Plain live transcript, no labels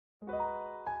If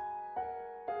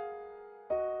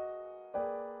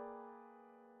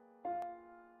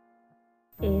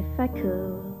I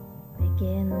could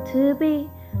begin to be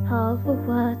half of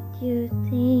what you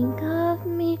think of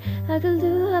me, I could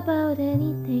do about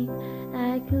anything.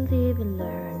 I could even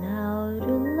learn how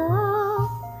to love.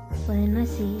 When I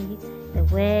see the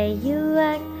way you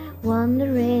act,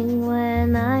 wondering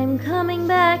when I'm coming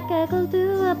back, I could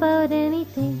do about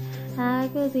anything. I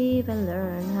could even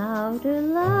learn how to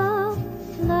love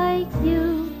like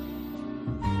you.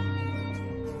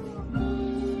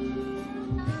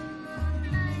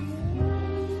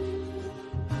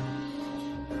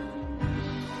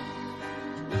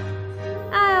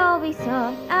 I always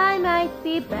thought I might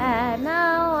be bad.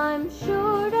 Now I'm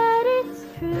sure that it's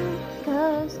true,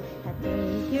 'cause I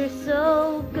think you're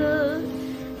so good,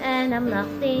 and I'm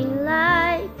nothing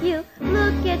like you.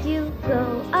 Look at you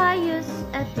go, I just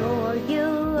adore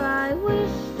you. I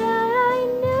wish that I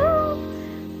knew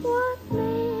what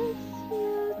makes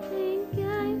you think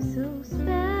I'm so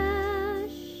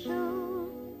special.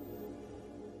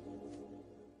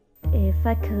 If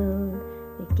I could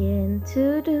begin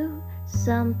to do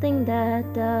something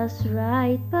that does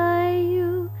right by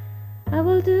you, I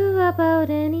will do about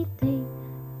anything.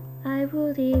 I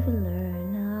would even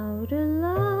learn how to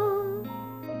love.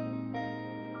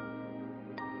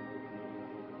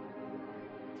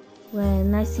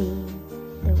 When I see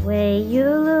the way you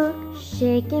look,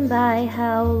 shaken by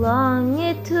how long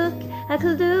it took, I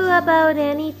could do about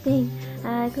anything.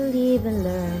 I could even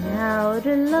learn how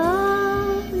to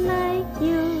love like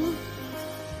you.